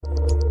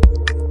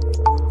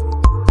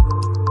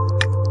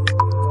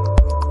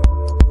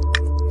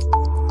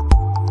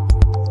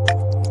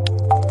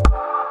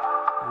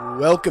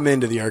Welcome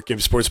into the Art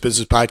Gibbs Sports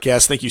Business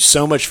Podcast. Thank you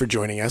so much for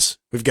joining us.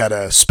 We've got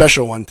a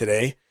special one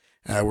today.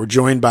 We're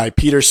joined by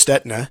Peter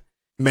Stetina.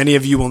 Many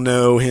of you will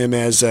know him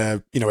as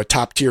a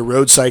top-tier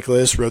road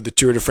cyclist, rode the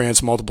Tour de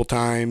France multiple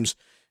times,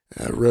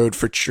 rode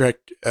for Trek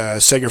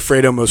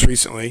Segafredo most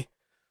recently,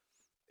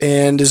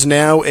 and is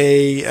now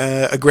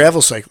a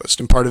gravel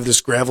cyclist and part of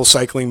this gravel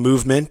cycling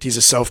movement. He's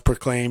a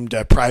self-proclaimed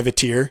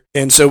privateer.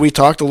 And so we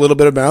talked a little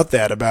bit about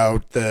that,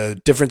 about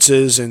the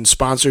differences in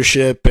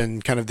sponsorship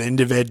and kind of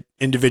the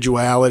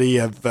individuality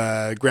of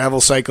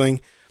gravel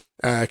cycling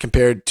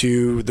compared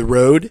to the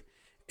road.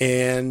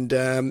 And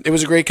it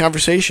was a great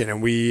conversation,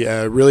 and we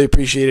really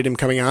appreciated him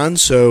coming on.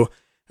 So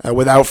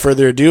without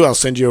further ado, I'll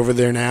send you over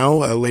there now.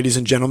 Ladies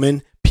and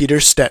gentlemen, Peter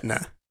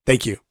Stetina.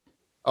 Thank you.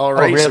 All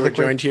right, so we're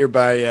joined here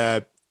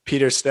by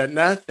Peter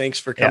Stetina. Thanks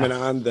for coming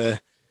on the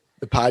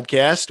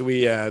podcast.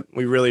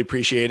 We really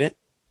appreciate it.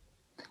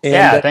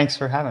 And, thanks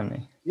for having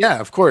me. Yeah,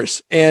 of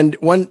course. And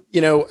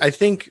I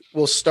think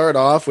we'll start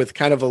off with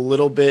kind of a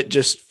little bit,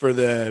 just for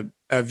the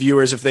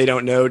viewers, if they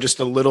don't know, just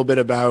a little bit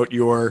about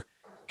your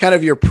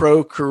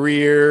pro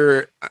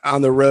career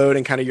on the road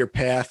and kind of your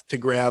path to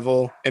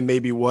gravel, and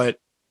maybe what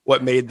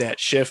made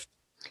that shift.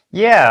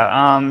 Yeah.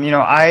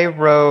 I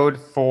rode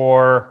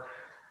for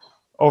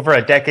over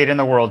a decade in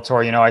the World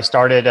Tour. I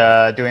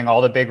started doing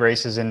all the big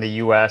races in the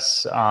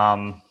U.S.,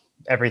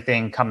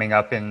 everything coming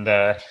up in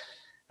the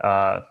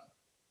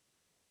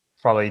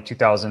probably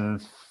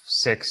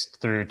 2006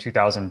 through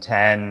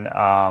 2010,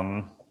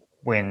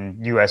 when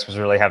U.S. was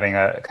really having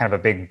a kind of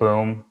a big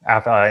boom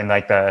in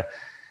like the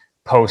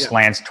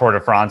post-Lance Tour de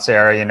France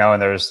era,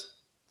 and there's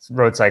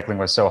road cycling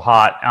was so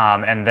hot.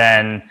 And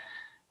then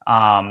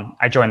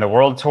I joined the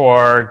World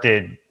Tour,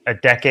 did a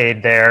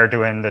decade there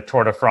doing the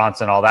Tour de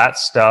France and all that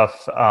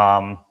stuff,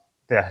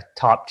 the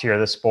top tier of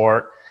the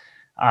sport.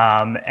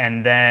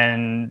 And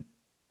then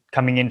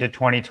coming into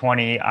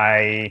 2020,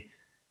 I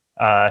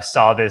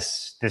saw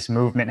this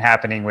movement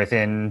happening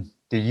within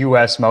the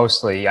US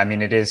mostly. I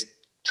mean, it is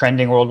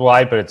trending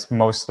worldwide, but it's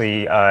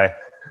mostly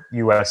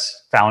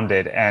US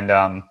founded.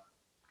 And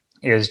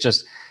it is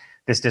just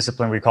this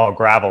discipline we call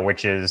gravel,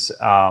 which is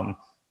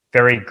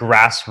very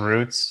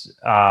grassroots,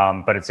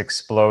 but it's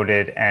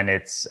exploded.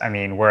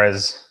 And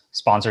whereas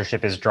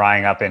sponsorship is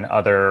drying up in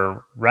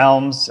other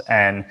realms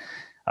and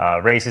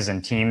races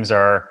and teams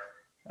are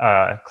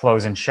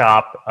closing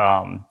shop,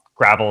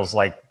 gravel's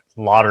like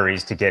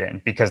lotteries to get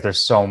in because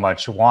there's so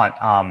much want.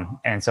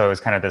 And so it was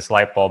kind of this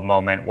light bulb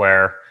moment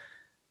where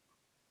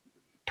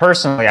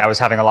personally I was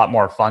having a lot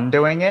more fun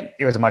doing it.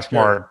 It was a much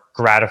more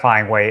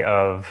gratifying way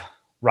of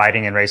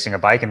riding and racing a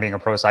bike and being a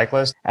pro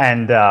cyclist.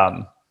 And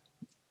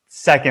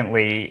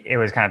secondly, it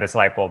was kind of this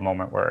light bulb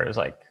moment where it was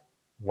like,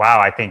 wow,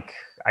 I think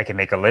I can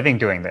make a living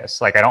doing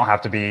this. Like, I don't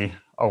have to be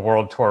a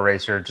world tour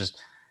racer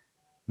just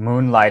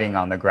moonlighting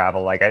on the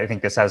gravel. Like, I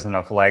think this has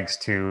enough legs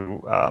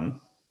to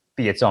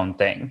be its own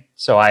thing.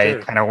 So I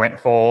kind of went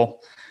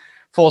full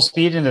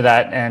speed into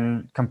that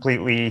and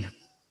completely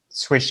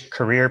switched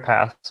career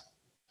paths.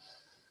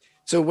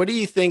 So what do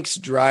you think's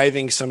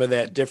driving some of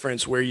that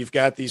difference where you've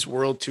got these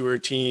world tour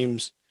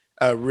teams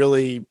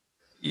really,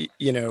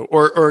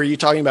 or are you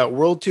talking about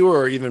world tour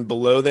or even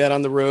below that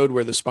on the road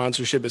where the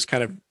sponsorship is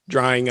kind of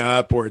drying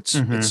up, or it's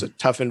a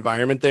tough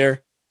environment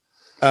there?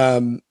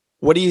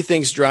 What do you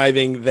think's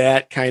driving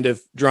that kind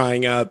of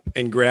drying up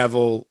and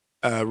gravel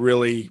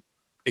really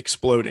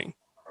exploding?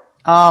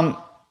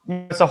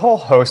 It's a whole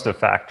host of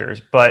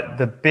factors, but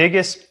the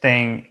biggest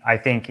thing I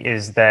think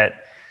is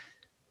that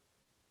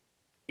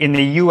in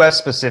the US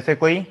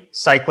specifically,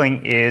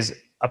 cycling is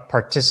a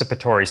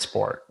participatory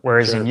sport,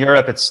 whereas in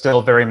Europe, it's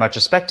still very much a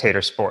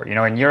spectator sport.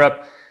 In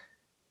Europe,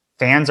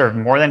 fans are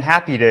more than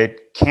happy to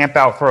camp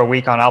out for a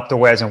week on Alpe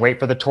d'Huez and wait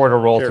for the tour to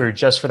roll through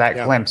just for that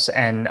glimpse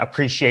and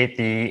appreciate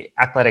the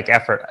athletic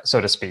effort, so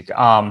to speak.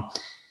 And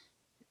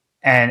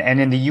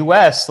in the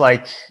US,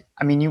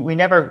 we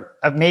never,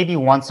 maybe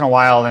once in a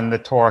while in the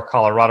Tour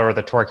Colorado or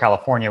the Tour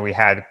California, we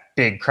had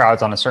big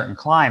crowds on a certain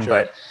climb,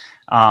 but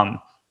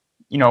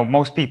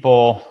most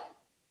people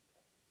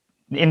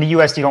in the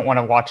US, you don't want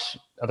to watch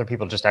other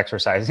people just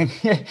exercising,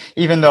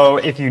 even though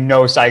if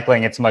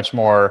cycling, it's much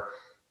more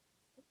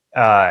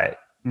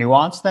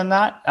nuanced than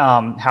that.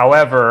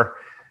 However,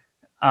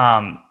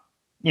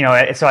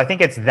 so I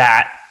think it's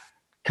that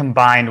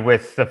combined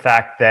with the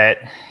fact that,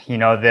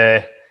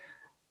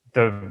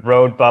 the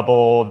road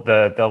bubble,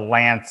 the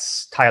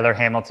Lance, Tyler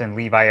Hamilton,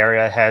 Levi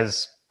area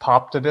has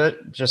popped a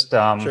bit. Just, we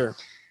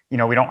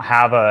don't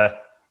have a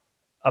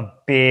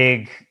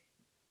big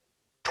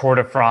Tour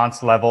de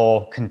France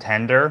level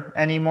contender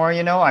anymore.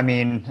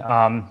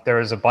 There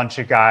was a bunch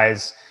of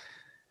guys,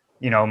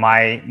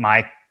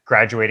 my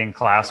graduating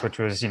class, which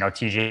was,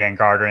 TJ Van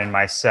Garderen and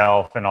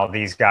myself and all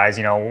these guys,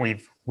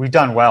 we've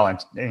done well. And,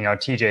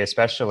 TJ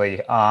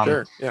especially,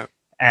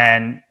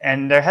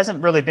 and there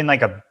hasn't really been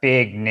like a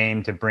big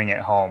name to bring it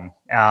home.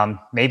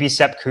 Maybe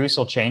Sepp Kuss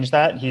will change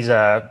that. He's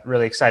a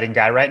really exciting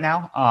guy right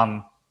now.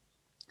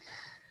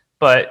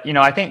 But,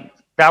 I think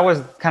that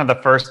was kind of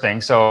the first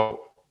thing. So,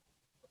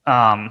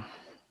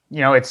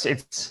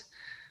 it's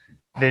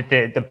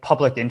the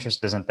public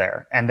interest isn't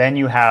there. And then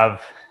you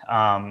have,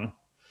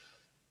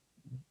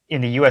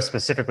 in the US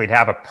specifically, to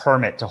have a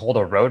permit to hold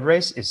a road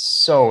race is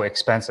so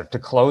expensive. To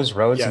close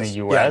roads in the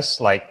US,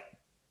 like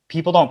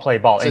people don't play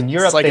ball. In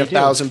Europe, it's like they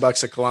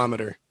 $1,000 a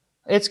kilometer.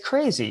 It's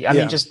crazy. I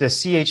mean, just the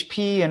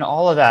CHP and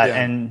all of that,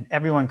 and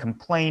everyone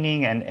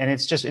complaining, and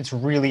it's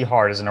really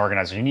hard as an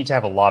organizer. You need to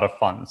have a lot of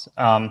funds,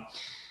 and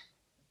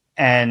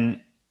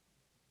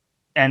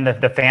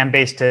the fan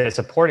base to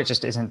support it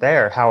just isn't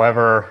there.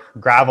 However,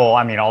 gravel,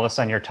 I mean, all of a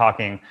sudden you're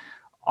talking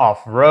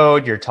off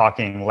road, you're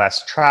talking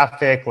less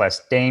traffic,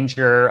 less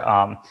danger,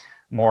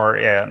 more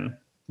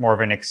of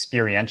an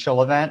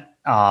experiential event,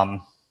 and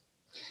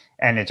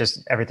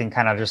everything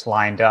kind of just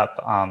lined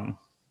up.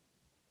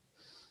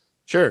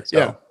 Sure. So.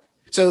 Yeah.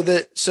 So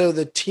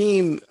the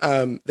team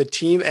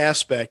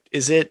aspect,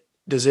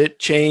 does it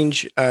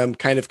change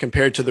kind of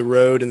compared to the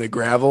road and the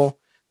gravel?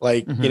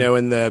 Like,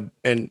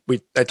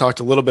 I talked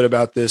a little bit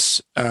about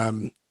this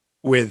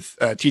with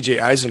TJ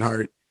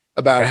Eisenhart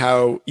about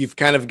how you've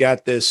kind of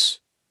got this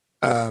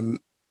on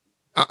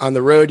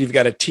the road, you've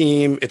got a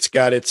team, it's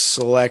got its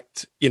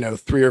select,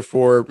 3 or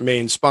 4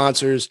 main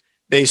sponsors.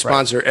 They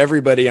sponsor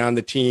everybody on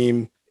the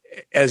team.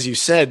 As you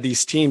said,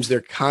 these teams,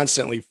 they're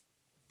constantly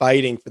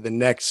fighting for the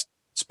next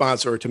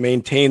sponsor or to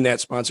maintain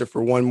that sponsor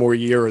for one more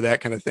year or that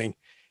kind of thing.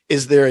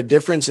 Is there a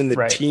difference in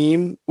the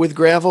team with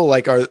gravel?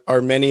 Like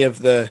are many of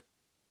the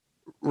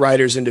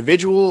riders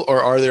individual,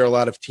 or are there a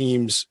lot of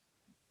teams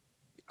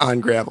on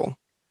gravel?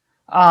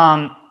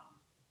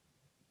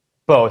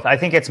 Both. I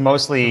think it's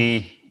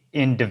mostly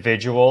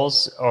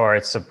individuals, or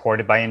it's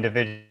supported by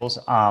individuals.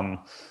 I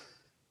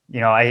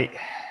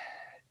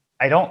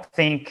don't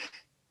think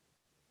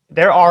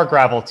there are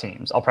gravel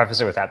teams. I'll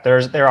preface it with that.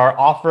 There are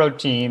off-road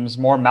teams,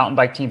 more mountain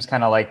bike teams,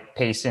 kind of like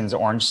Payson's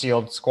Orange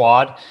Shield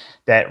squad,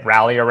 that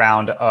rally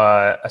around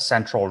a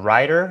central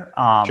rider.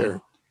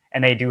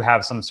 And they do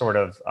have some sort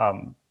of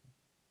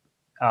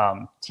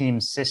team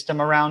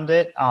system around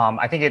it.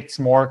 I think it's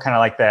more kind of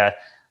like the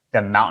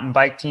mountain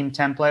bike team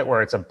template,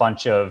 where it's a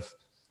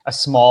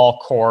small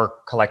core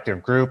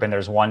collective group, and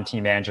there's one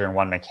team manager and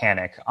one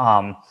mechanic.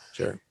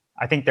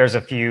 I think there's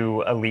a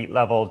few elite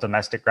level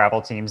domestic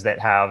gravel teams that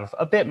have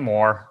a bit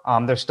more.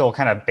 They're still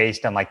kind of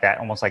based on like that,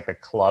 almost like the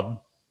club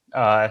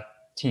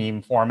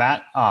team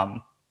format.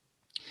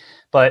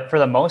 But for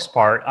the most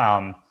part,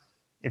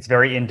 it's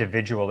very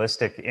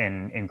individualistic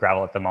in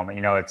gravel at the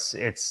moment.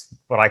 It's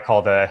what I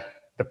call the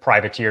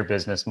privateer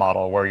business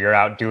model, where you're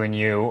out doing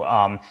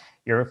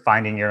you're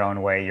finding your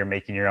own way, you're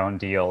making your own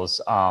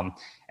deals, and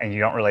you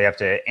don't really have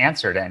to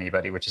answer to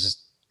anybody, which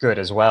is good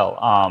as well.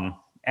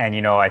 And,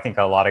 I think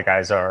a lot of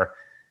guys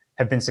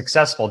have been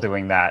successful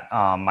doing that.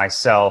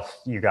 Myself,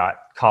 you got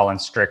Colin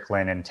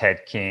Strickland and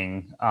Ted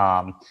King,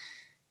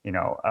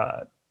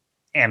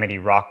 Amity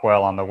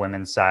Rockwell on the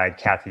women's side,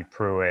 Kathy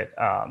Pruitt,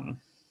 and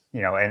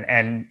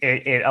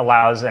it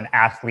allows an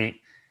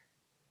athlete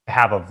to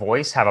have a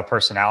voice, have a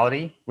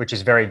personality, which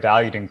is very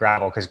valued in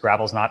gravel, because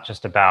gravel's not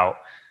just about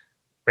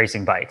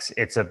racing bikes.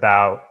 It's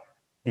about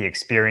the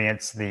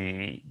experience,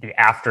 the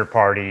after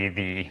party,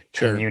 the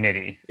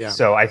community.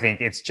 So I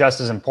think it's just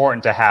as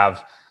important to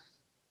have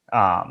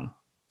a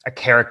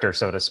character,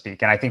 so to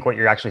speak. And I think what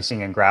you're actually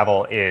seeing in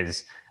gravel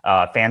is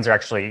fans are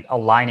actually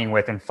aligning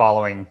with and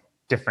following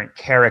different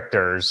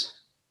characters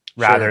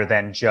rather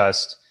than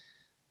just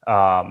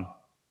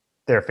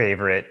their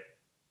favorite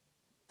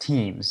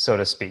teams, so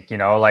to speak.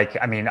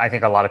 I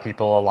think a lot of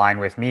people align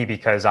with me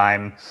because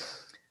I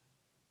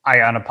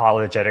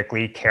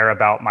unapologetically care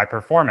about my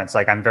performance.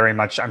 Like I'm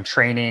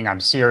training, I'm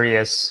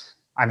serious,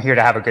 I'm here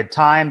to have a good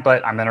time,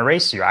 but I'm going to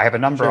race you. I have a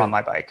number on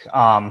my bike.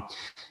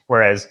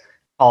 Whereas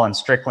Colin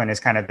Strickland is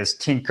kind of this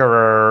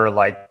tinkerer,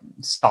 like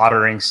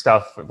soldering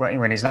stuff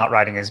when he's not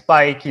riding his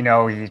bike. He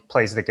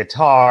plays the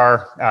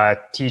guitar.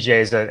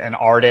 TJ is an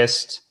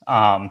artist,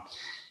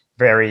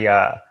 very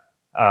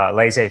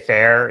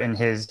laissez-faire in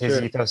his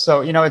ethos.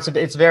 So,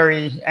 it's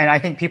very, and I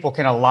think people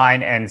can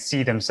align and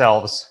see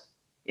themselves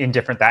in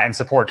different that and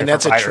support different and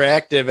that's riders.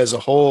 Attractive as a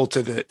whole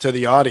to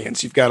the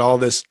audience. You've got all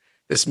this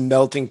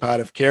melting pot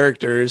of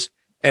characters,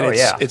 and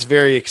it's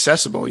very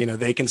accessible.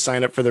 They can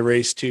sign up for the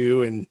race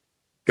too and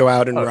go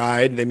out and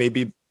ride. They may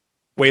be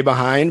way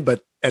behind,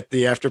 but at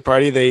the after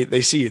party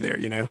they see you there.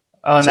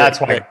 And that's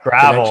why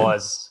gravel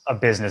as a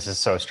business is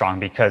so strong,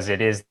 because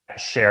it is that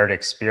shared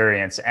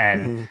experience.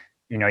 And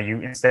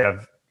you, instead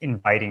of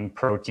inviting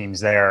pro teams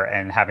there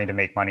and having to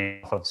make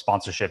money off of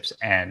sponsorships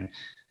and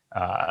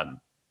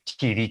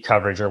TV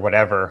coverage or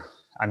whatever.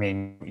 I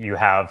mean, you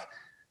have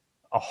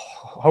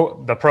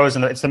the pros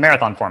it's the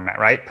marathon format,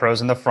 right?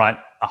 Pros in the front,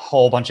 a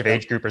whole bunch of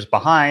age groupers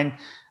behind,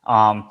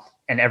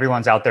 and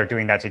everyone's out there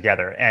doing that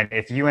together. And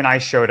if you and I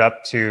showed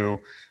up to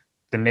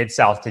the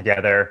Mid-South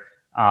together,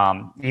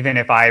 even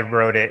if I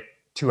rode it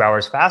 2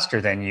 hours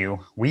faster than you,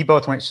 we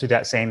both went through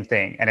that same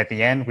thing. And at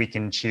the end, we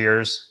can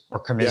cheers or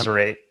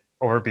commiserate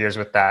over beers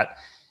with that.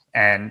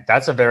 And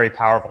that's a very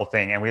powerful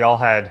thing. And we all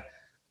had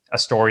a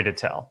story to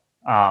tell.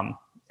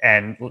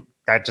 And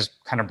that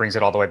just kind of brings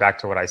it all the way back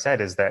to what I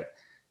said, is that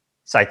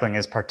cycling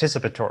is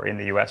participatory in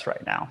the US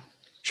right now.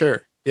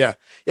 Sure. Yeah.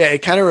 Yeah. It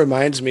kind of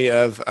reminds me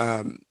of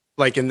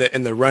like in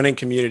the running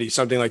community,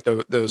 something like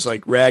those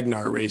like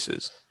Ragnar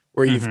races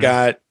where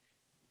Hmm.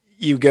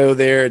 you go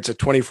there, it's a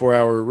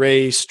 24-hour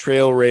race,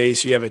 trail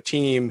race, you have a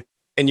team,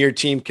 and your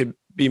team could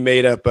be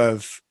made up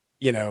of,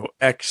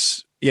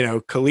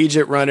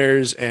 collegiate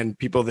runners and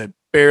people that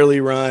barely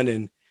run,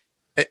 and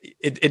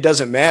it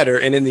doesn't matter.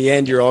 And in the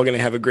end, you're all going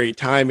to have a great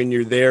time, and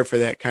you're there for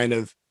that kind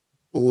of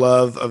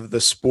love of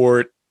the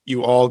sport.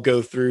 You all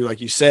go through,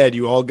 like you said,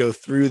 you all go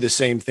through the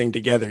same thing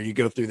together. You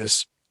go through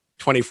this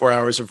 24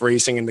 hours of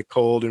racing in the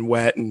cold and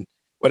wet and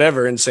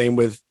whatever. And same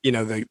with,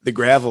 the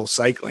gravel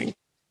cycling,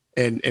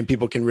 and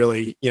people can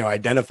really,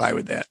 identify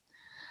with that.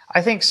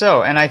 I think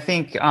so. And I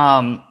think,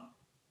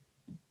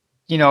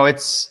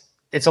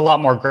 it's a lot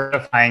more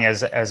gratifying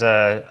as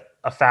a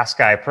fast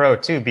guy pro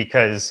too,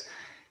 because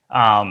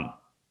um,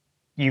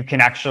 you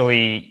can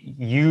actually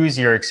use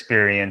your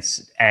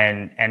experience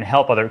and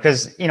help other,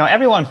 because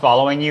everyone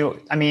following you,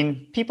 I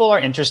mean, people are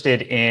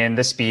interested in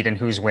the speed and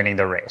who's winning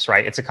the race,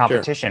 right? It's a Sure.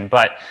 competition.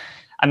 But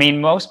I mean,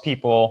 most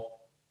people,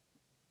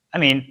 I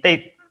mean,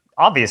 they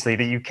obviously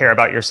that you care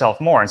about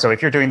yourself more. And so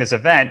if you're doing this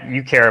event,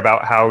 you care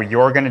about how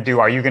you're going to do.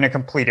 Are you going to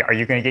complete it? Are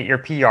you going to get your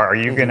PR? Are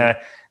you going to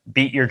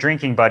beat your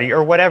drinking buddy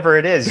or whatever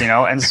it is,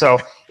 And so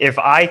if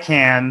I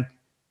can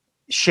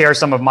share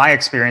some of my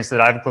experience that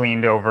I've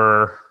gleaned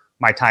over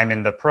my time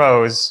in the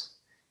pros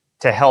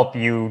to help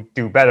you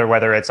do better,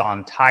 whether it's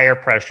on tire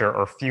pressure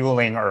or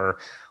fueling or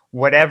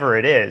whatever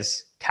it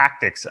is,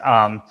 tactics,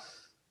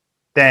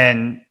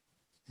 then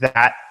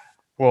that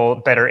will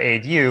better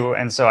aid you.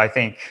 And so I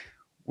think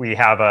we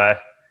have a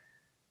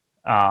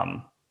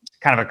kind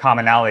of a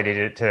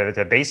commonality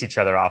to base each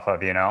other off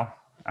of, Yeah,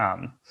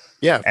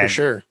 for and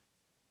sure.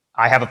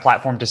 I have a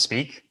platform to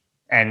speak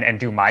and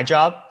do my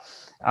job.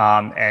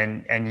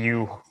 And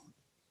you,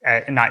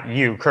 not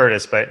you,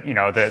 Curtis, but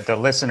the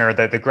listener,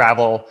 the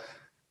gravel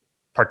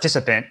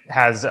participant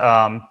has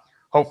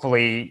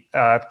hopefully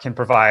can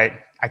provide.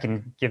 I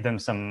can give them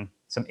some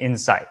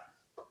insight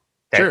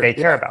that Sure. they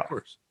care Yeah, about. of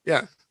course.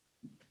 Yeah.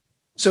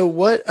 So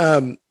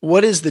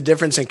what is the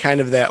difference in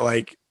kind of that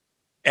like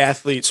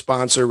athlete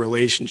sponsor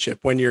relationship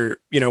when you're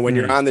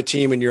on the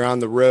team and you're on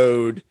the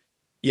road?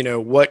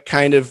 What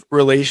kind of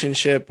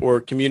relationship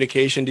or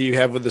communication do you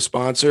have with the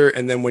sponsor?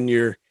 And then when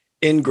you're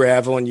in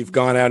gravel and you've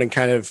gone out and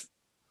kind of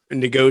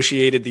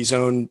negotiated these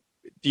own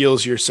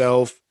deals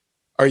yourself,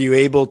 do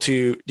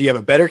you have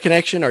a better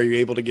connection? Are you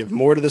able to give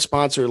more to the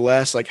sponsor,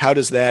 less? Like, how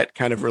does that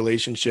kind of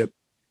relationship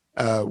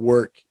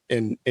work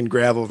in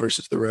gravel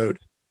versus the road?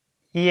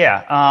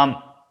 Yeah,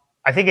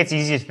 I think it's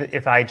easiest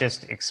if I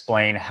just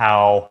explain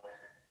how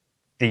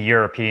the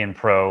European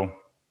pro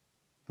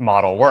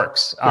model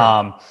works.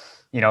 Sure.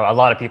 A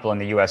lot of people in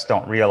the U.S.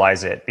 don't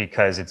realize it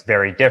because it's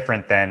very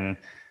different than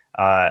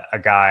a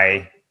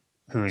guy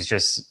who's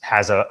just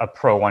has a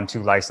Pro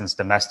 1-2 license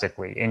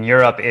domestically. In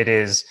Europe, it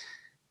is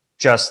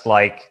just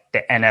like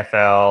the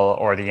NFL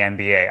or the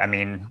NBA. I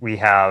mean,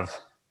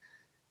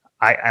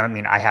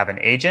 I have an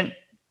agent,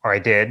 or I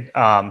did,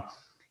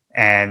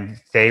 and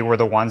they were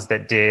the ones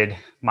that did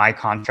my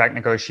contract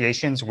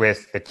negotiations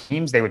with the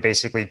teams. They would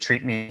basically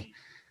treat me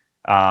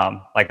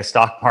like a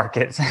stock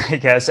market, I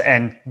guess,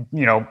 and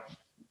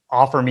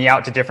offer me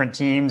out to different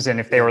teams. And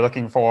if they were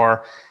looking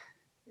for,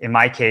 in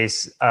my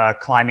case,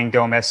 climbing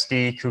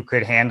domestique who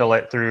could handle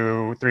it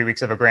through 3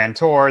 weeks of a grand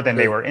tour, then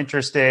they were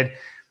interested.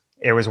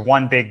 It was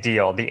one big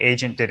deal. The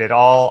agent did it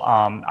all.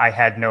 I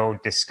had no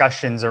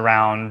discussions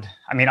around.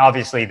 I mean,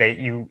 obviously,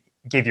 you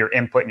give your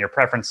input and your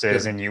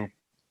preferences, and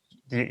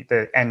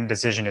the end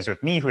decision is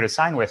with me who to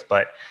sign with.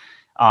 But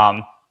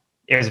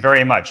it was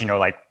very much,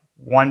 like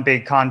one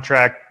big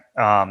contract,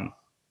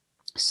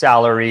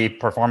 salary,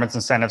 performance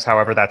incentives,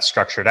 however that's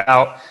structured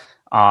out.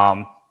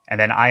 And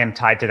then I am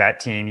tied to that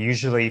team,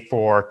 usually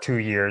for 2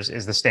 years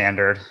is the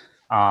standard.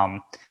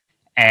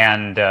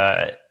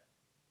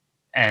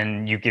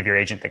 And you give your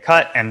agent the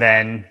cut, and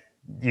then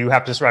you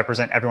have to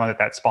represent everyone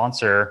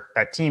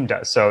that team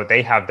does. So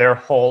they have their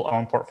whole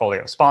own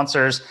portfolio of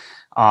sponsors.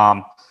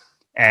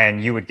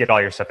 And you would get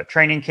all your stuff at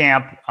training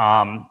camp.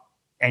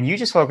 And you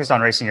just focus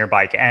on racing your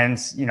bike. And,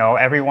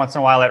 every once in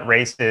a while at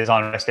races,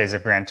 on rest days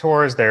of grand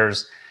tours,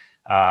 there's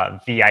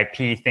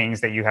VIP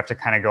things that you have to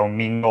kind of go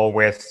mingle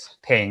with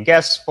paying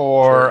guests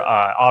for,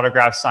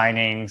 autograph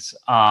signings.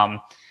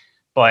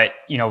 But,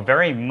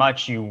 very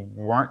much you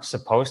weren't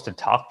supposed to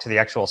talk to the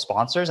actual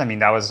sponsors. I mean,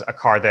 that was a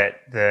card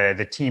that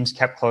the teams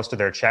kept close to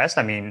their chest.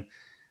 I mean,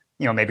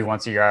 maybe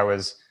once a year I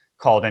was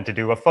called in to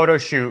do a photo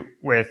shoot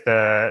with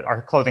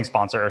our clothing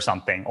sponsor or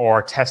something,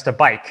 or test a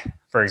bike,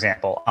 for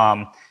example,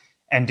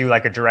 and do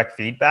like a direct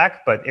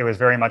feedback. But it was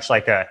very much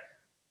like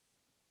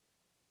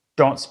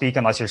don't speak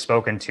unless you're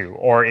spoken to.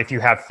 Or if you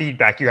have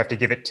feedback, you have to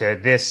give it to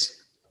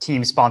this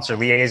team sponsor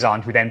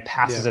liaison who then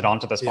passes it on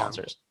to the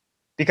sponsors.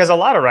 Because a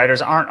lot of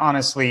riders aren't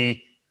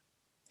honestly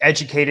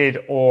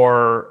educated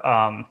or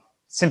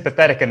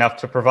sympathetic enough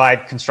to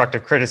provide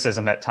constructive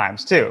criticism at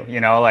times too,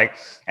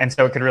 and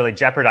so it could really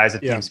jeopardize a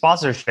team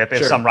sponsorship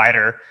if some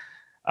rider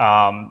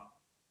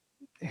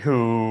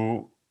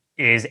who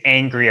is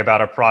angry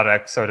about a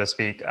product, so to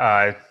speak,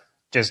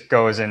 just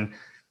goes and,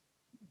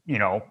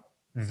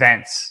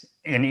 vents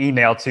an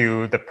email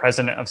to the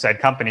president of said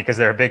company because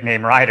they're a big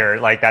name rider,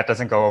 like that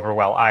doesn't go over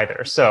well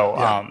either. So,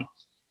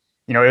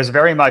 it was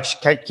very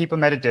much keep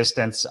them at a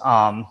distance.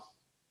 And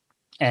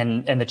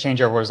the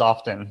changeover was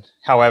often.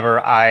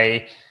 However,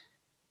 I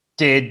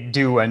did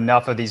do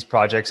enough of these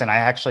projects, and I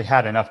actually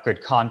had enough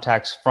good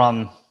contacts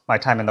from my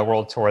time in the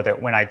world tour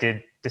that when I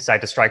did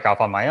decide to strike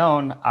off on my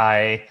own,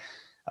 I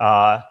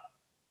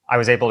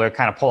was able to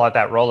kind of pull out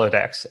that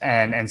Rolodex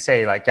and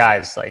say, like,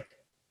 guys, like,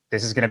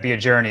 this is going to be a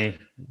journey.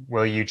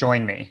 Will you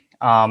join me?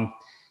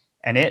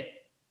 And it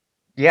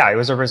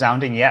was a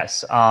resounding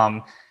yes.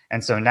 And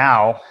so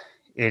now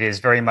it is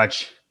very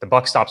much the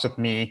buck stops with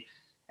me.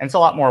 And it's a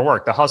lot more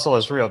work. The hustle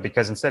is real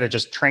because instead of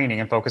just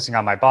training and focusing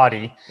on my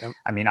body,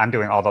 I mean, I'm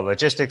doing all the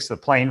logistics, the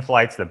plane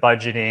flights, the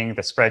budgeting,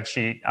 the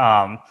spreadsheet,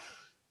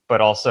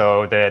 but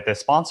also the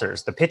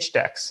sponsors, the pitch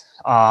decks.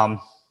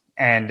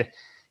 And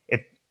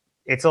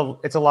it's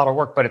a lot of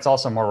work, but it's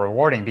also more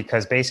rewarding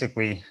because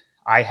basically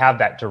I have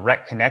that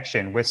direct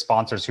connection with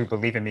sponsors who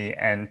believe in me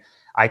and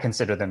I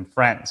consider them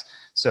friends.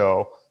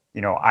 So,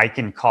 I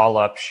can call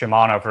up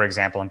Shimano, for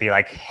example, and be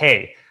like,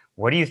 hey,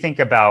 what do you think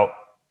about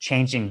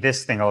changing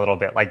this thing a little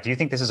bit? Like, do you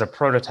think this is a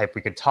prototype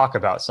we could talk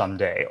about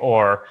someday?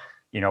 Or,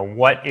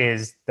 what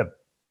is the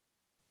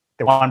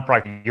one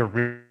product you're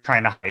really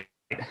trying to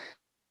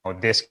hide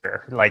this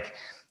year? Like,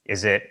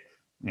 is it,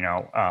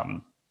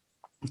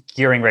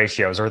 gearing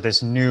ratios or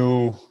this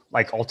new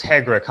like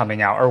Ultegra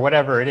coming out or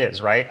whatever it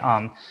is, right?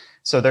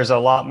 So there's a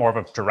lot more of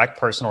a direct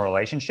personal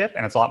relationship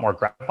and it's a lot more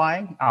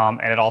gratifying.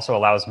 And it also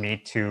allows me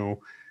to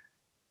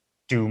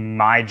do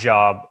my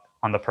job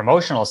on the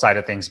promotional side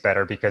of things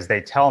better because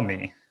they tell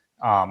me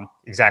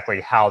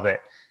exactly how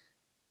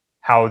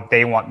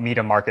they want me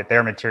to market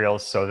their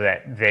materials so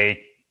that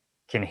they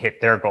can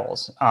hit their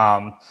goals.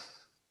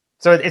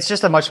 So it's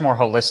just a much more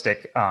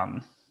holistic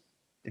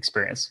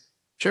experience.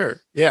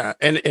 Sure. Yeah.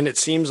 And it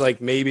seems like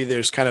maybe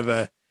there's kind of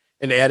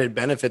an added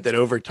benefit that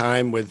over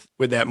time with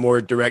that more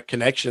direct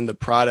connection, the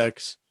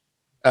products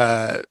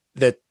that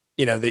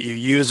that you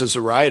use as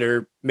a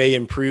rider may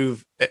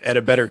improve at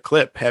a better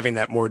clip, having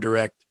that more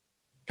direct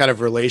kind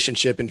of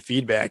relationship and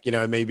feedback.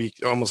 It may be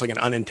almost like an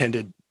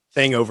unintended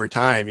thing over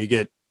time. You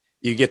get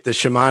the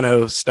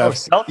Shimano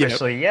stuff. Oh,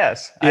 selfishly,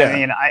 yes. Yeah. I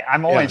mean,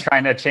 I'm only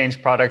trying to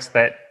change products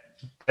that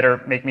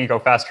make me go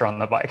faster on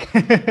the bike.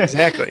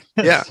 Exactly.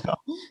 Yeah. So,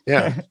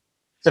 yeah.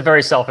 It's a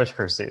very selfish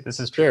pursuit. This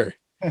is true.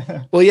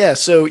 Sure. Well, yeah.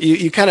 So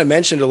you kind of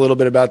mentioned a little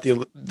bit about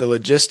the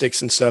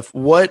logistics and stuff.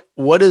 What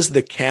does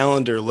the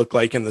calendar look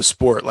like in the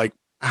sport? Like,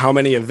 how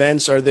many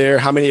events are there?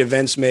 How many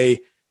events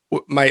might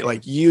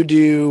like you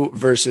do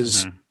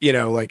versus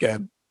like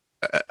a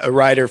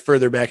rider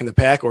further back in the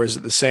pack, or is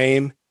it the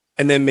same?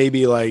 And then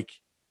maybe like,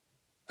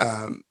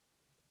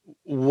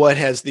 what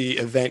has the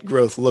event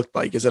growth looked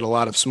like? Is it a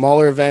lot of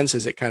smaller events?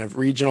 Is it kind of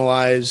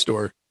regionalized,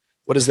 or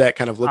what does that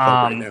kind of look like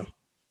right now?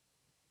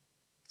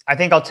 I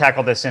think I'll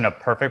tackle this in a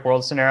perfect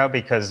world scenario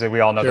because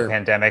we all know the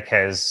pandemic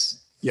has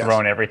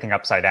thrown everything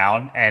upside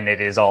down and it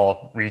is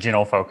all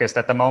regional focused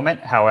at the moment.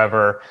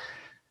 However,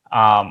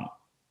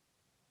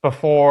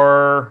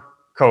 before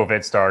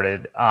COVID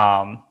started,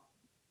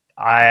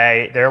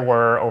 there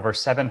were over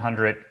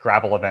 700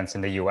 gravel events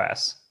in the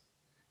US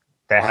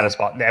that had a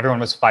spot. Everyone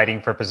was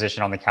fighting for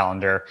position on the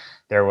calendar.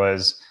 There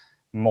was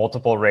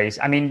multiple races.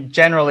 I mean,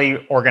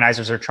 generally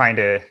organizers are trying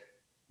to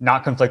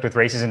not conflict with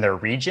races in their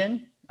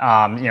region.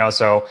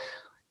 So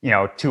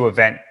two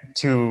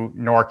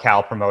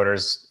NorCal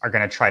promoters are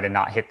going to try to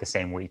not hit the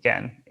same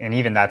weekend. And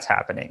even that's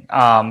happening.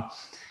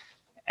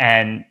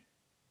 And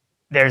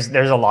there's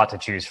a lot to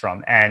choose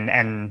from.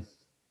 And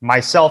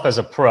myself as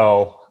a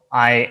pro,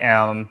 I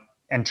am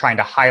trying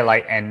to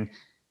highlight and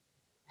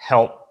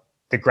help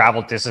the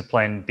gravel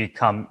discipline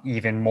become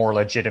even more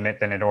legitimate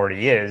than it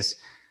already is.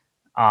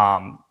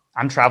 I'm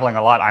traveling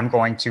a lot. I'm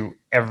going to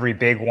every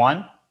big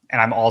one.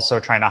 And I'm also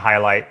trying to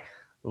highlight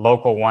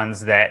local ones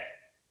that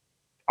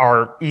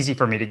are easy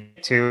for me to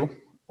get to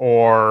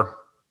or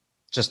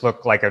just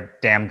look like a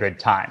damn good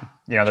time.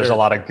 There's a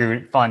lot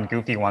of fun,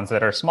 goofy ones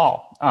that are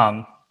small.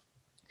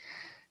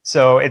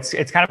 So it's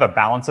kind of a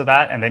balance of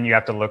that. And then you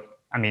have to look,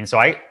 so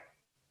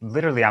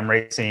I'm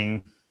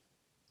racing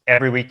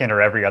every weekend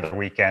or every other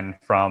weekend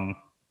from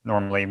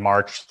normally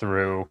March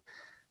through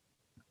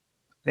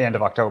the end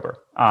of October.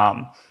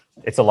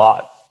 It's a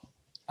lot.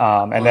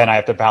 And then I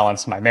have to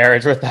balance my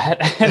marriage with that.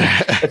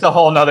 It's a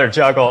whole nother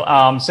juggle.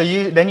 So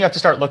you have to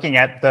start looking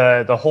at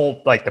the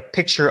whole, like the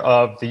picture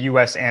of the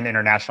US and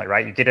internationally,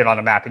 right? You get it on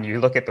a map and you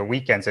look at the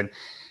weekends and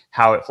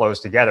how it flows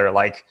together.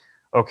 Like,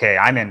 okay,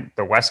 I'm in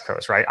the West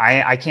Coast, right?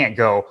 I can't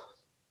go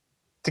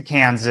to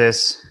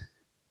Kansas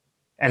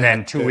and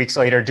then 2 weeks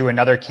later do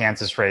another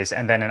Kansas race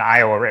and then an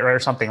Iowa race or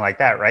something like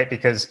that, right?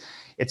 Because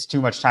it's too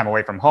much time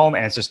away from home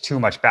and it's just too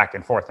much back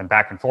and forth,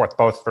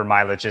 both for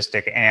my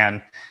logistic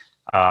and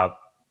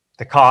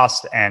the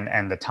cost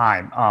and the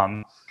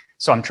time.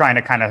 So I'm trying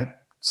to kind of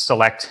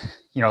select,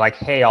 like,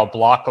 hey, I'll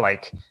block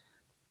like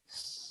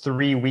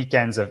 3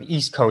 weekends of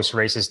East Coast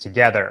races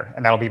together,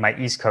 and that'll be my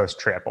East Coast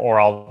trip, or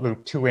I'll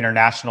loop 2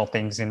 international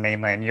things in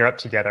mainland Europe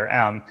together.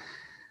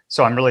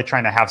 So I'm really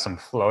trying to have some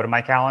flow to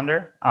my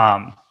calendar,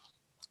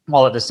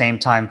 while at the same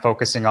time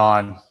focusing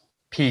on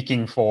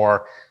peaking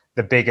for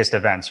the biggest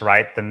events,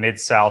 right? The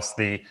Mid-Souths,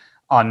 the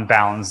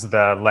Unbounds,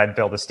 the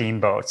Leadville, the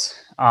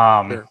Steamboats.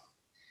 Sure.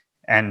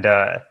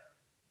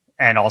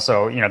 And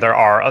also,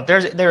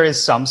 there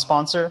is some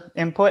sponsor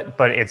input,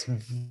 but it's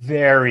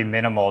very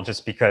minimal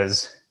just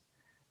because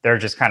they're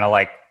just kind of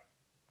like,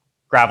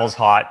 gravel's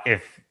hot.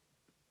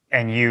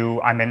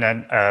 I'm in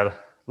a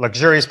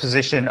luxurious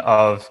position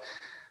of,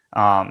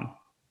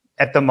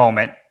 at the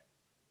moment,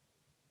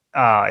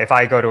 if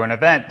I go to an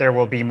event, there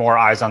will be more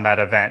eyes on that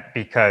event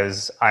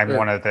because I'm Sure.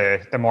 one of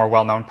the more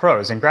well-known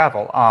pros in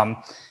gravel.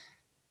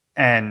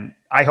 And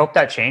I hope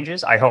that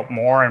changes. I hope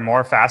more and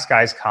more fast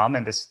guys come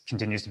and this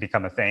continues to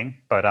become a thing.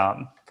 But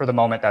for the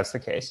moment, that's the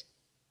case.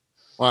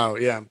 Wow.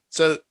 Yeah.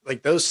 So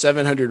like those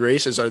 700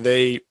 races, are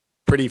they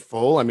pretty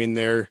full? I mean,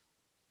 they're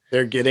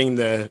getting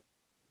the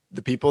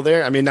people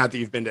there. I mean, not that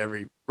you've been to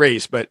every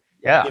race, but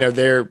Yeah.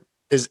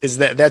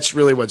 that's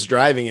really what's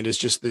driving it, is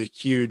just the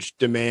huge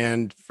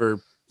demand for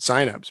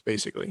signups,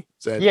 basically.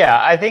 Yeah.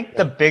 I think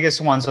the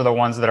biggest ones are the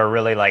ones that are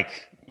really like,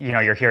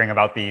 you're hearing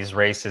about these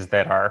races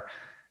that are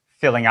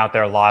filling out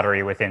their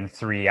lottery within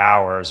 3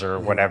 hours or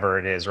whatever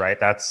it is, right?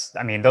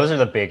 Those are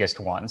the biggest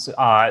ones.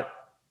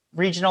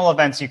 Regional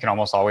events you can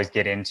almost always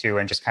get into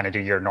and just kind of do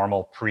your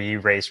normal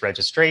pre-race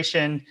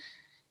registration.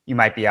 You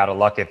might be out of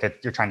luck if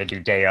you're trying to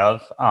do day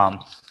of.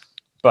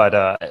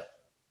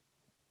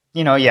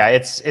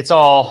 It's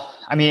all,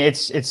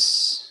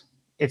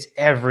 it's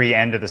every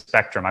end of the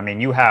spectrum. I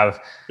mean, you have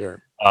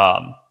Sure.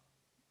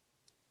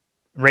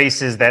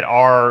 Races that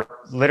are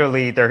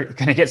literally, they're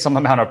going to get some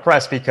amount of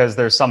press because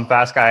there's some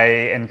fast guy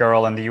and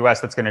girl in the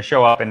US that's going to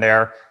show up and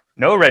they're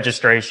no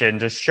registration,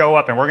 just show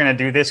up and we're going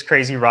to do this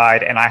crazy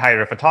ride. And I hired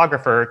a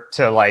photographer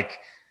to like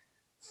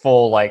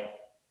full, like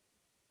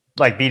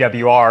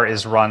BWR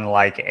is run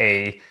like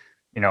a,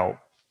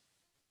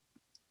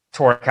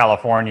 Tour of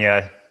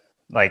California,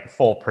 like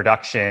full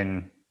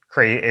production.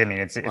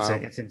 It's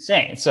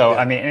insane. So,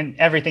 Yeah. And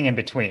everything in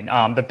between.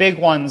 The big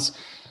ones,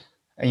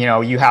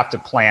 you have to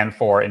plan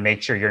for and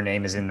make sure your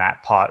name is in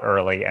that pot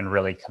early and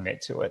really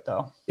commit to it,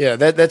 though. Yeah,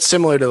 that's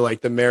similar to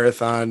like the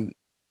marathon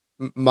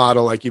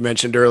model, like you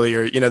mentioned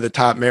earlier. The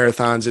top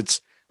marathons,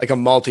 it's like a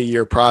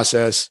multi-year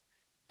process.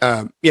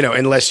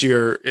 Unless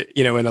you're,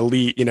 an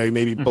elite,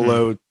 maybe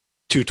below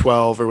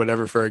 212 or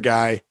whatever for a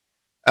guy.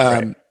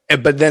 Right.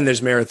 But then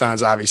there's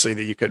marathons, obviously,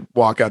 that you could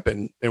walk up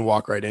and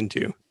walk right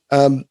into.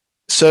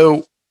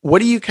 So what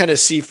do you kind of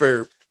see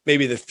for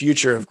maybe the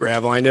future of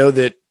gravel? I know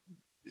that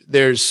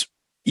there's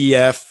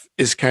EF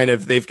is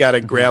they've got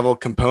a gravel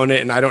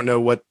component, and I don't know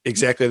what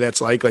exactly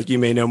that's like. Like, you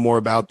may know more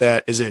about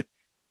that. Is it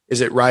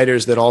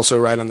riders that also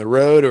ride on the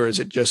road, or is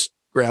it just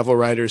gravel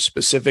riders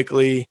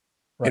specifically?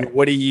 Right. And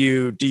what do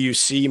you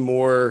see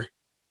more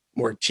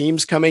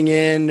teams coming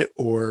in,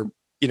 or,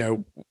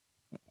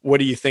 what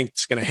do you think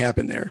is going to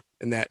happen there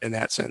in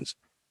that sense?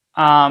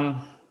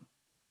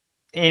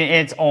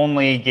 It's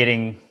only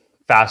getting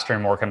faster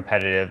and more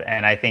competitive.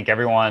 And I think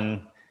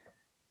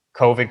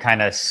COVID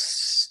kind of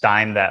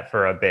stymied that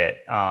for a bit.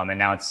 And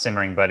now it's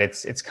simmering, but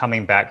it's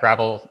coming back.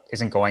 Gravel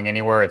isn't going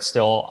anywhere. It's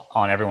still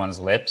on everyone's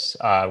lips.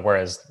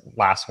 Whereas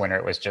last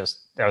winter,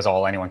 that was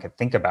all anyone could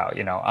think about,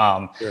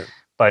 Sure.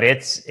 But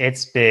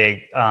it's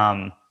big.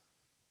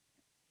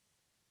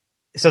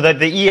 So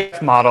the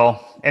EF model,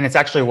 and it's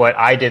actually what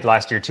I did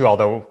last year too,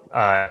 although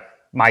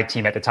my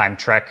team at the time,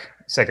 Trek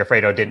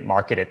Segafredo, didn't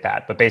market it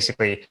that. But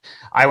basically,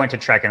 I went to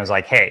Trek and was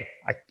like, hey,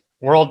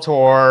 World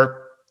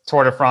Tour,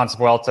 Tour de France,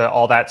 Vuelta,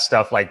 all that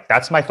stuff, like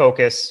that's my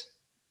focus.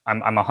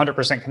 I'm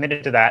 100%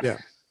 committed to that. Yeah.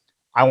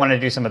 I want to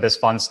do some of this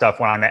fun stuff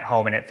when I'm at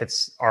home and it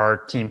fits our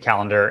team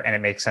calendar and it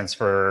makes sense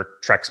for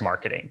Trek's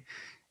marketing.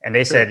 And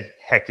they said,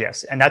 heck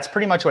yes. And that's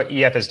pretty much what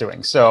EF is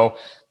doing. So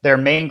their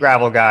main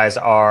gravel guys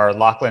are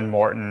Lachlan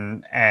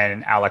Morton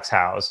and Alex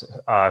Howes,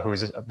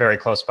 who's a very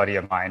close buddy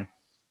of mine.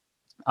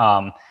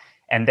 And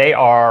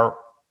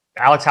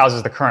Alex Howes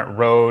is the current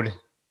road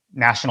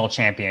national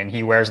champion.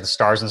 He wears the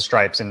stars and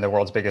stripes in the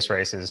world's biggest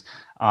races.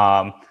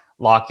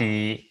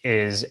 Lockie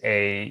is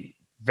a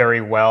very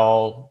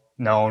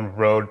well-known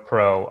road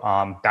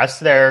pro. That's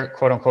their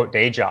quote-unquote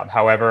day job.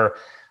 However,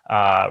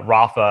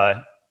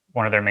 Rafa,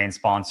 one of their main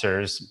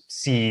sponsors,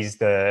 sees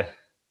the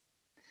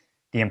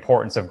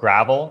importance of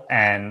gravel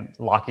and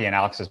Lockie and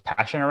Alex's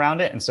passion around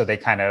it. And so they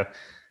kind of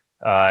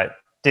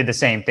did the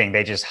same thing.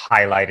 They just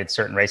highlighted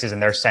certain races,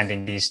 and they're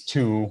sending these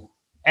two,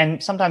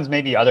 and sometimes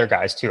maybe other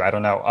guys too, I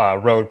don't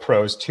know, road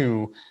pros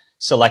to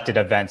selected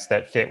events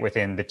that fit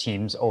within the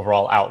team's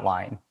overall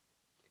outline.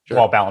 Sure.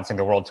 While balancing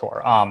the world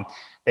tour.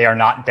 They are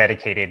not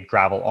dedicated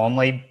gravel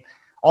only.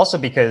 Also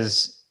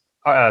because,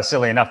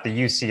 silly enough, the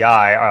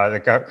UCI, the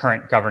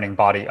current governing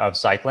body of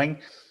cycling,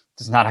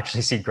 does not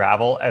actually see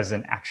gravel as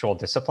an actual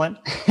discipline.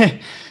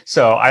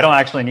 So I don't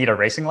actually need a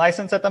racing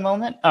license at the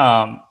moment,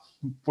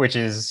 which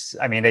is,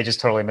 they just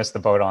totally missed the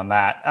boat on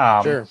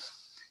that. Sure.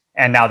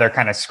 and now they're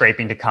kind of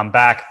scraping to come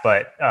back.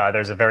 But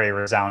there's a very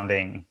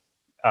resounding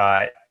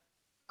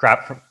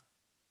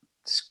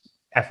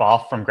F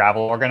off from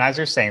gravel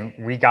organizers saying,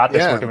 we got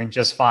this, we're doing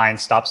just fine.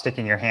 Stop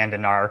sticking your hand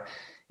in our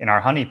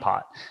honey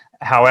pot.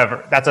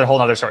 However, that's a whole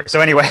nother story.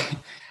 So anyway,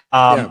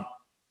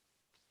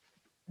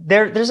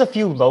 there's a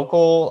few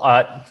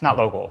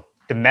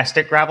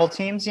domestic gravel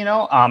teams,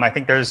 I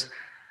think there's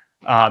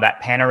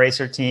that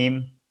Panaracer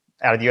team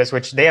out of the US,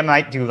 which they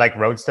might do like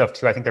road stuff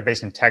too. I think they're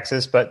based in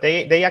Texas, but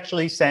they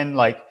actually send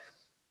like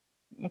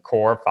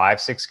core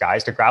 5-6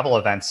 guys to gravel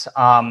events.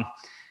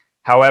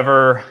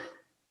 However,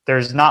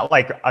 there's not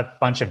like a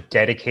bunch of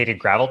dedicated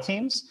gravel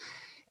teams.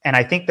 And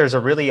I think there's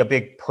a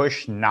big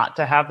push not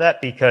to have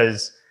that,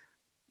 because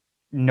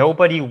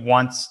nobody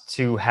wants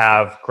to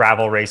have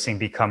gravel racing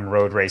become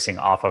road racing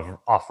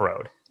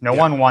off-road. No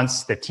one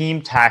wants the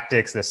team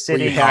tactics, the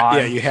sitting on.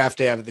 Yeah, you have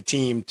to have the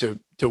team to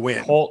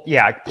win.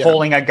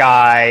 Pulling a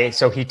guy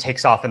so he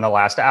takes off in the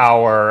last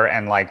hour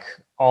and like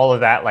all of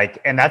that. Like,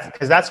 and that's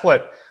because that's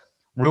what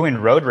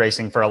ruined road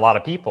racing for a lot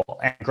of people.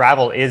 And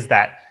gravel is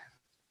that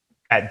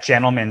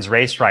gentleman's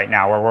race right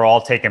now where we're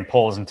all taking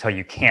pulls until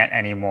you can't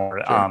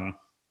anymore. Sure.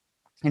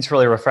 It's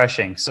really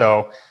refreshing.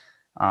 So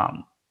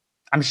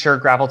I'm sure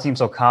gravel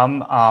teams will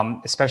come,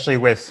 especially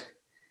with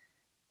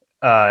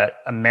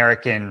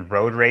American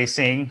road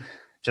racing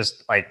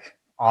just like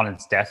on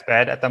its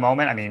deathbed at the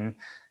moment. I mean,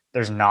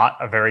 there's not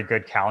a very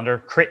good calendar.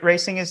 Crit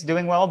racing is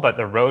doing well, but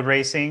the road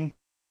racing,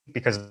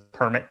 because of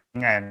permitting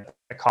and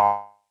the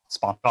cost,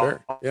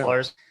 sponsor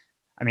dollars.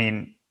 I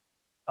mean,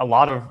 a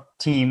lot of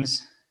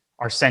teams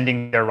are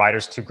sending their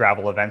riders to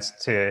gravel events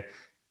to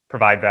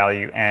provide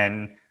value.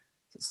 And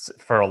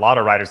for a lot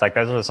of riders, like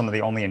those are some of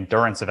the only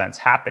endurance events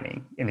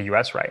happening in the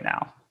US right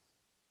now.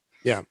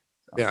 Yeah.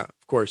 Yeah,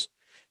 of course.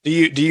 Do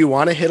you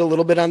want to hit a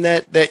little bit on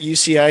that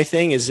UCI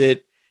thing? Does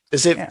it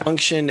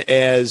function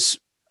as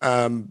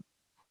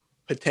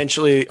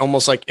potentially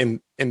almost like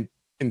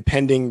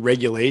impending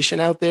regulation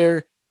out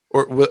there,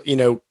 or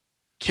will,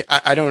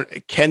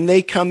 can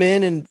they come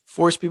in and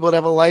force people to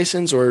have a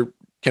license, or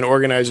can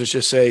organizers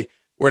just say,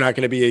 we're not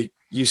going to be a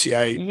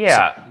UCI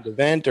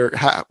event, or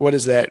what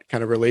is that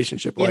kind of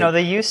relationship like? The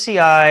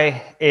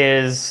UCI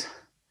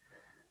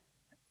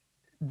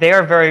they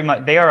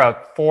are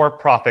a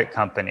for-profit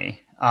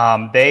company.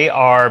 They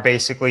are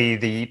basically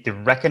the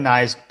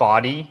recognized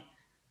body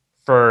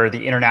for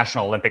the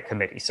International Olympic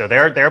Committee. So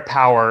their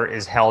power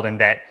is held in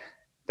that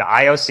the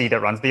IOC that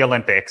runs the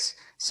Olympics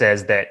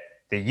says that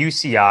the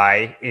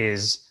UCI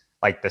is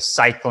like the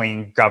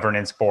cycling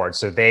governance board.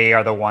 So they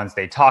are the ones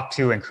they talk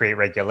to and create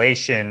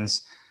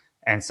regulations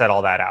and set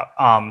all that out.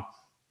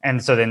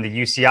 And so then the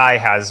UCI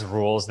has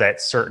rules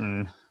that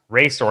certain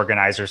race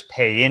organizers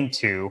pay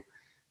into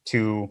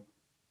to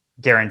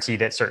guarantee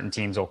that certain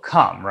teams will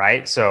come,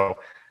 right? So,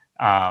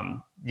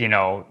 the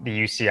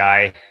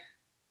UCI,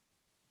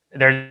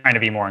 they're trying to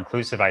be more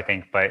inclusive, I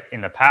think, but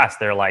in the past,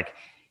 they're like,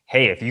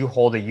 hey, if you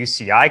hold a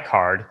UCI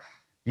card,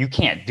 you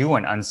can't do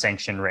an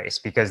unsanctioned race,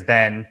 because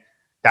then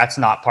that's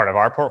not part of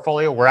our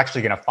portfolio. We're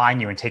actually going to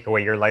fine you and take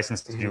away your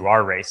license to do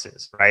our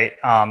races, right?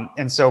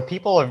 And so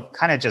people have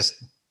kind of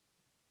just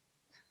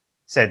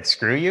said,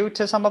 screw you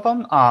to some of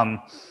them.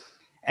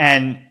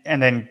 And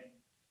then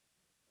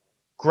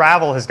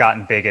gravel has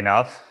gotten big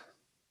enough,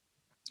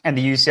 and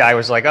the UCI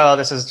was like, oh,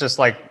 this is just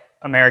like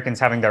Americans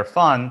having their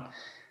fun.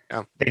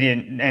 Yeah. They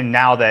didn't, and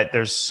now that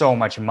there's so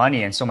much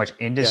money and so much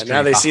industry,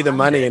 now they see the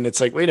money and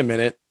it's like, wait a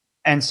minute.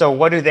 And so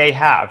what do they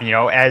have?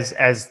 As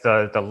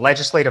the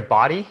legislative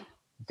body,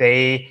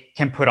 they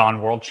can put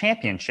on world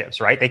championships,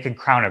 right? They could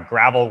crown a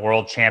gravel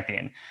world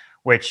champion,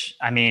 which,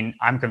 I mean,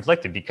 I'm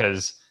conflicted,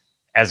 because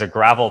as a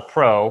gravel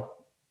pro,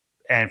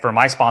 and for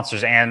my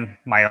sponsors and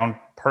my own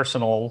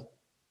personal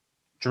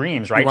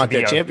dreams, right,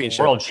 to be a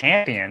world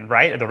champion,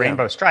 right, the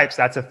rainbow stripes,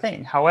 that's a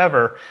thing.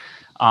 However,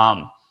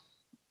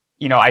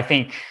 I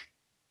think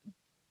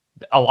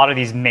a lot of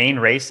these main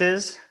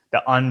races,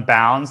 the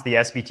Unbounds, the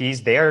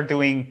SBTs, they are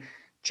doing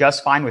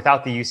just fine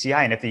without the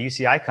UCI. And if the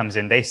UCI comes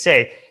in, they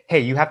say, hey,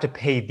 you have to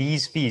pay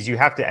these fees, you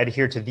have to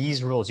adhere to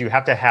these rules, you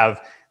have to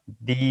have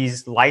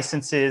these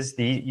licenses,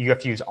 you have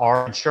to use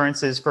our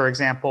insurances, for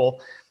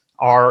example,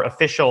 our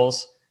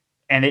officials,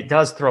 and it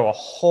does throw a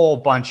whole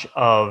bunch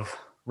of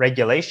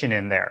regulation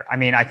in there. I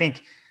mean, I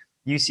think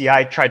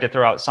UCI tried to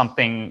throw out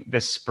something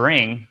this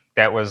spring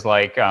that was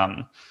like,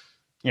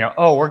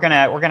 we're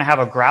gonna have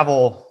a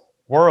gravel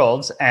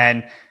worlds,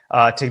 and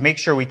to make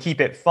sure we keep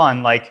it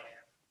fun, like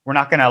we're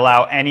not gonna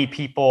allow any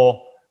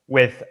people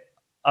with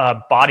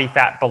body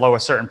fat below a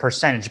certain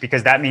percentage,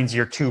 because that means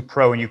you're too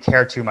pro and you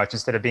care too much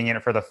instead of being in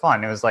it for the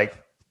fun. It was like,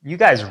 you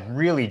guys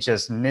really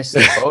just missed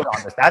the boat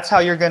on this. That's how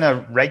you're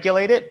gonna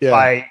regulate it,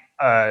 by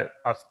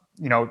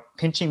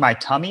pinching my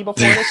tummy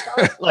before they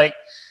start? Like,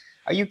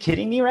 are you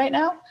kidding me right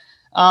now?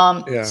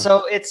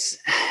 So it's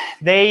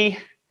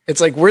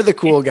like, we're the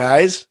cool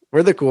guys.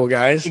 We're the cool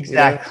guys.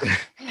 Exactly.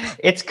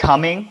 It's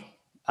coming.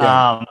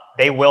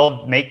 They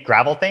will make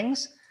gravel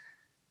things.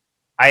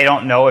 I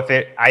don't know if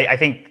I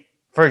think,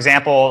 for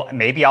example,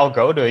 maybe I'll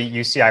go to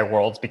UCI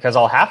Worlds because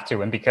I'll have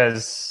to, and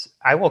because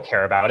I will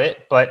care about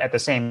it. But at the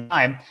same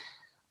time,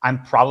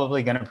 I'm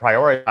probably going to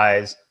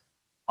prioritize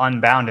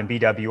Unbound and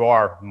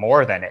BWR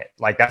more than it.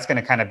 Like that's going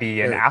to kind of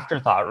be an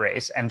afterthought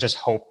race and just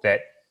hope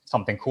that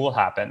something cool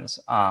happens.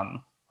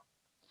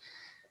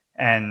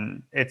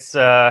 And it's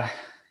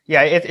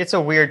it's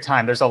a weird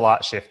time. There's a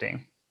lot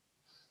shifting.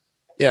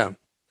 Yeah.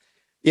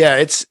 Yeah.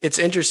 It's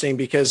interesting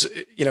because,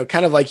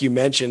 kind of like you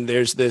mentioned,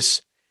 there's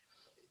this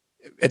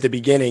at the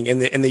beginning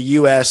in the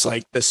US,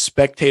 like the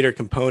spectator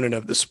component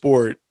of the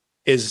sport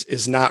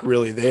is not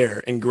really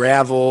there, and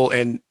gravel.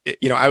 And,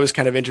 I was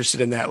kind of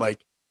interested in that,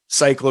 like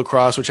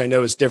cyclocross, which I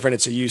know is different.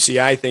 It's a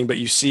UCI thing, but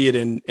you see it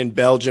in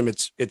Belgium.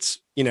 It's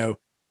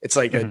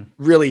like a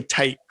really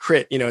tight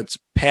crit, it's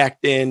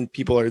packed in,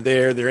 people are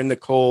there, they're in the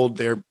cold,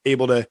 they're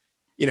able to,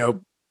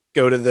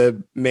 go to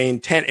the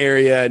main tent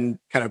area and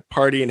kind of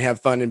party and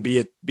have fun and be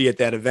at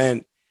that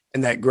event.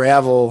 And that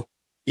gravel,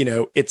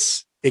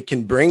 it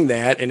can bring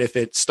that. And if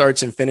it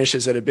starts and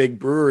finishes at a big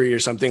brewery or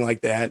something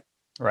like that,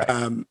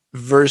 right.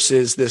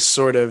 Versus this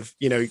sort of,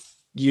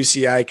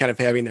 UCI kind of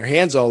having their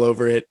hands all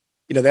over it,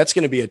 that's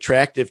going to be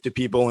attractive to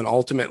people. And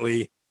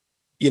ultimately,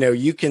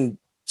 you can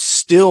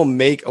still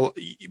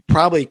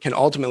probably can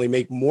ultimately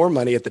make more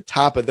money at the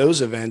top of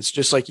those events,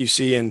 just like you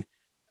see in,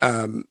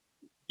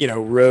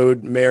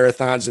 road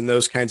marathons and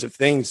those kinds of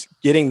things,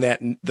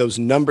 getting those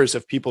numbers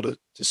of people to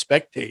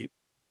spectate,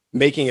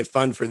 making it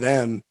fun for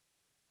them.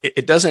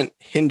 It doesn't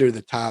hinder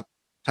the top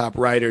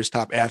riders,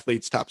 top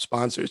athletes, top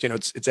sponsors.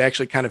 It's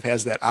actually kind of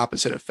has that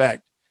opposite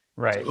effect.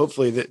 Right. So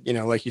hopefully that,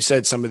 like you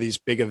said, some of these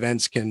big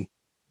events can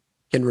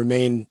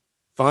remain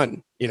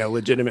fun,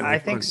 legitimately. I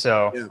think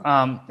so.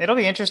 Yeah. It'll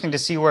be interesting to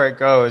see where it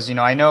goes.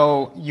 I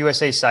know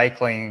USA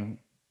Cycling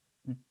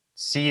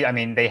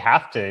they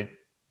have to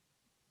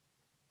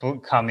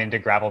come into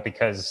gravel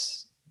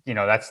because,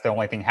 that's the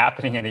only thing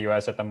happening in the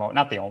US at the moment.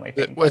 Not the only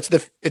thing. Well, it's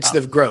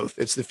the growth.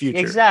 It's the future.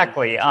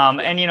 Exactly.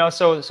 And,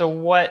 so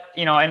what,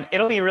 and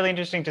it'll be really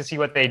interesting to see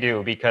what they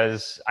do,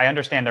 because I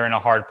understand they're in a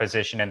hard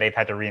position and they've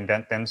had to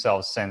reinvent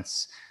themselves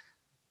since,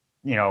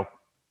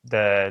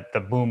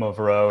 the boom of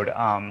road.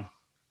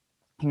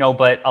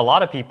 But a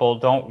lot of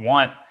people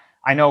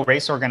I know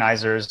race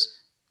organizers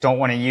don't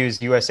want to use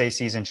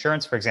USAC's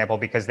insurance, for example,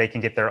 because they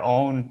can get their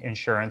own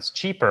insurance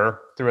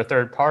cheaper through a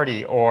third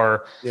party.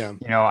 Or,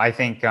 I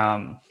think,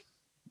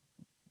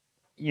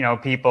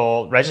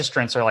 people,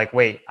 registrants are like,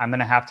 wait, I'm going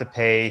to have to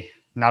pay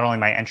not only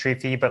my entry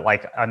fee, but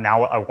like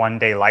now a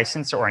 1-day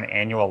license or an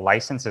annual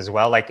license as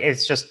well. Like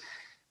it's just,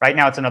 right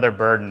now it's another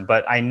burden,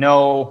 but I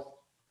know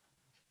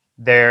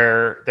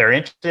they're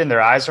interested and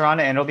their eyes are on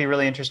it, and it'll be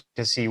really interesting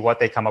to see what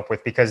they come up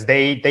with, because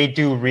they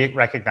do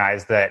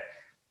recognize that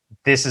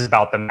this is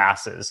about the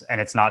masses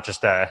and it's not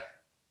just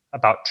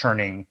about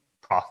churning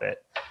profit.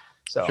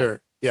 So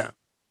sure. Yeah.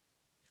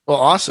 Well,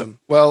 awesome.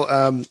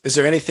 Well, is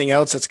there anything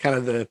else? That's kind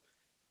of the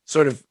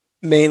sort of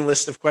main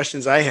list of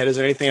questions I had. Is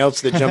there anything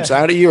else that jumps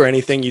out at you, or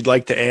anything you'd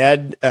like to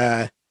add,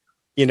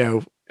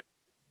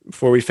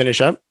 before we finish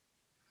up?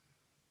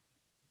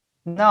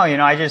 No,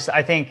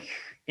 I think,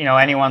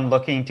 anyone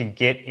looking to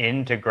get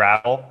into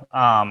gravel,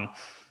 I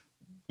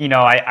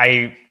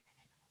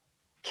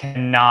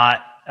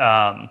cannot,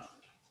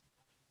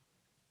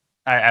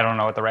 I don't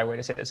know what the right way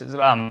to say this is.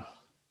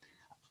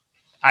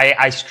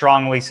 I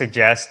strongly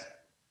suggest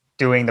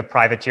doing the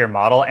privateer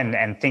model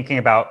and thinking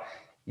about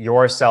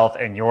yourself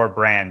and your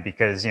brand,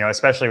 because,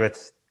 especially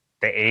with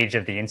the age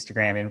of the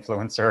Instagram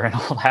influencer and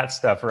all that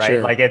stuff, right?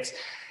 Sure. Like it's,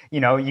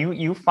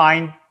 you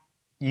find,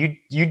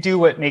 you do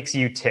what makes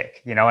you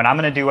tick, and I'm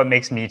going to do what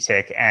makes me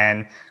tick,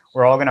 and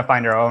we're all going to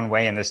find our own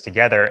way in this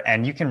together.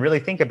 And you can really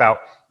think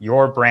about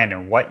your brand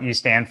and what you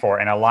stand for,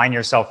 and align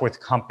yourself with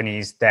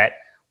companies that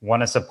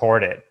want to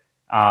support it,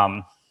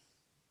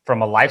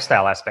 from a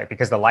lifestyle aspect,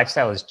 because the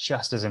lifestyle is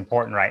just as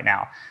important right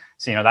now.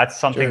 So, that's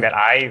something Sure. that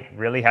I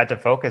really had to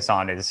focus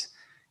on is,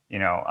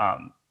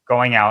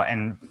 going out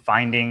and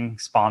finding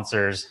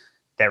sponsors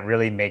that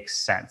really make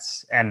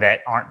sense, and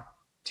that aren't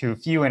too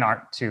few and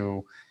aren't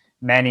too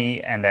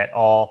many, and that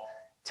all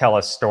tell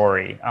a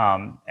story.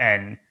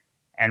 And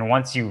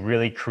once you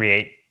really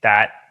create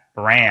that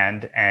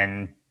brand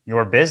and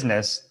your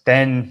business,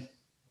 then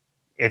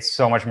it's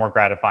so much more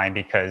gratifying,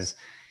 because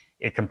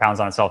it compounds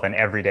on itself and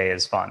every day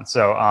is fun.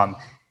 So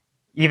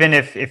even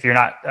if you're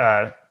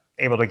not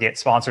able to get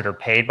sponsored or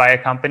paid by a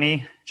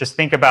company, just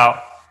think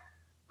about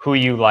who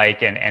you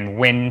like, and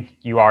when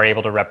you are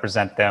able to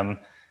represent them,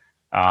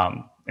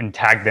 and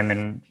tag them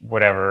in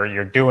whatever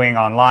you're doing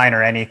online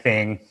or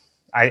anything,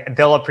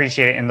 they'll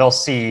appreciate it, and they'll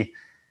see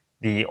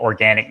the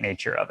organic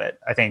nature of it.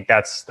 I think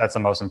that's the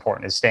most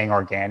important, is staying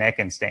organic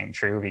and staying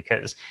true,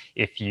 because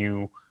if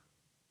you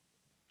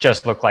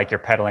just look like you're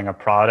peddling a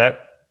product,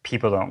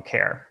 people don't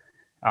care.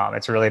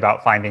 It's really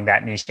about finding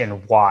that niche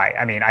and why.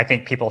 I mean, I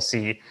think people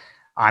see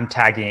I'm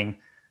tagging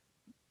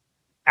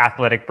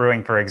Athletic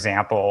Brewing, for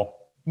example.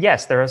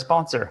 Yes, they're a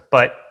sponsor,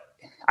 but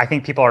I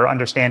think people are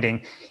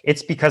understanding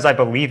it's because I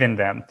believe in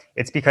them.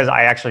 It's because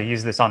I actually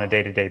use this on a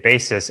day-to-day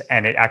basis,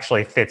 and it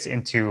actually fits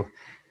into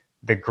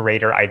the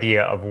greater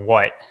idea of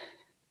what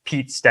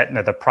Pete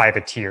Stetina, the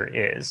privateer,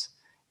 is.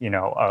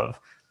 of,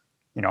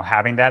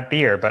 having that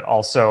beer, but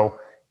also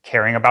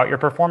caring about your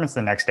performance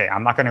the next day.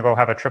 I'm not going to go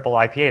have a triple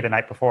IPA the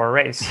night before a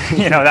race,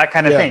 that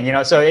kind of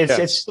thing, so it's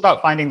just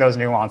about finding those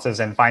nuances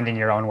and finding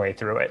your own way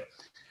through it.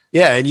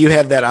 Yeah. And you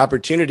have that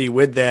opportunity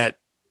with that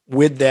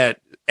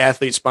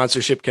athlete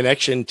sponsorship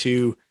connection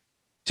to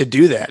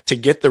do that, to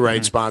get the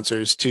right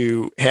sponsors,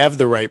 to have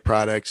the right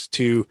products,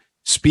 to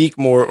speak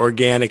more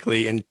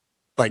organically and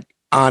like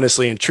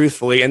honestly and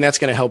truthfully. And that's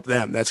going to help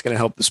them. That's going to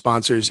help the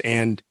sponsors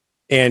and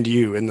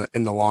you in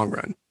the long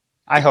run.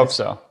 I hope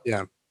so.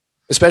 Yeah.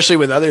 Especially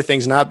with other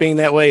things not being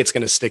that way, it's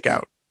going to stick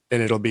out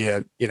and it'll be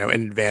an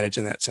advantage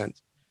in that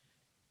sense.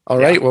 All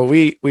right. Well,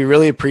 we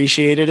really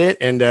appreciated it.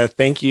 And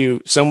thank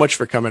you so much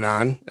for coming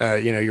on.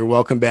 You're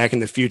welcome back in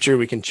the future.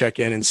 We can check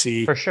in and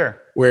see for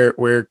sure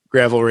where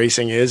gravel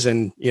racing is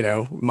and,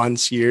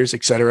 months, years,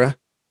 etc.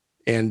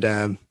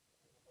 And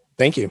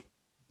thank you.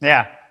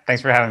 Yeah.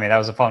 Thanks for having me. That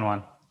was a fun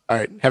one. All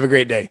right. Have a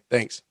great day.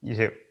 Thanks. You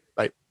too.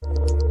 Bye.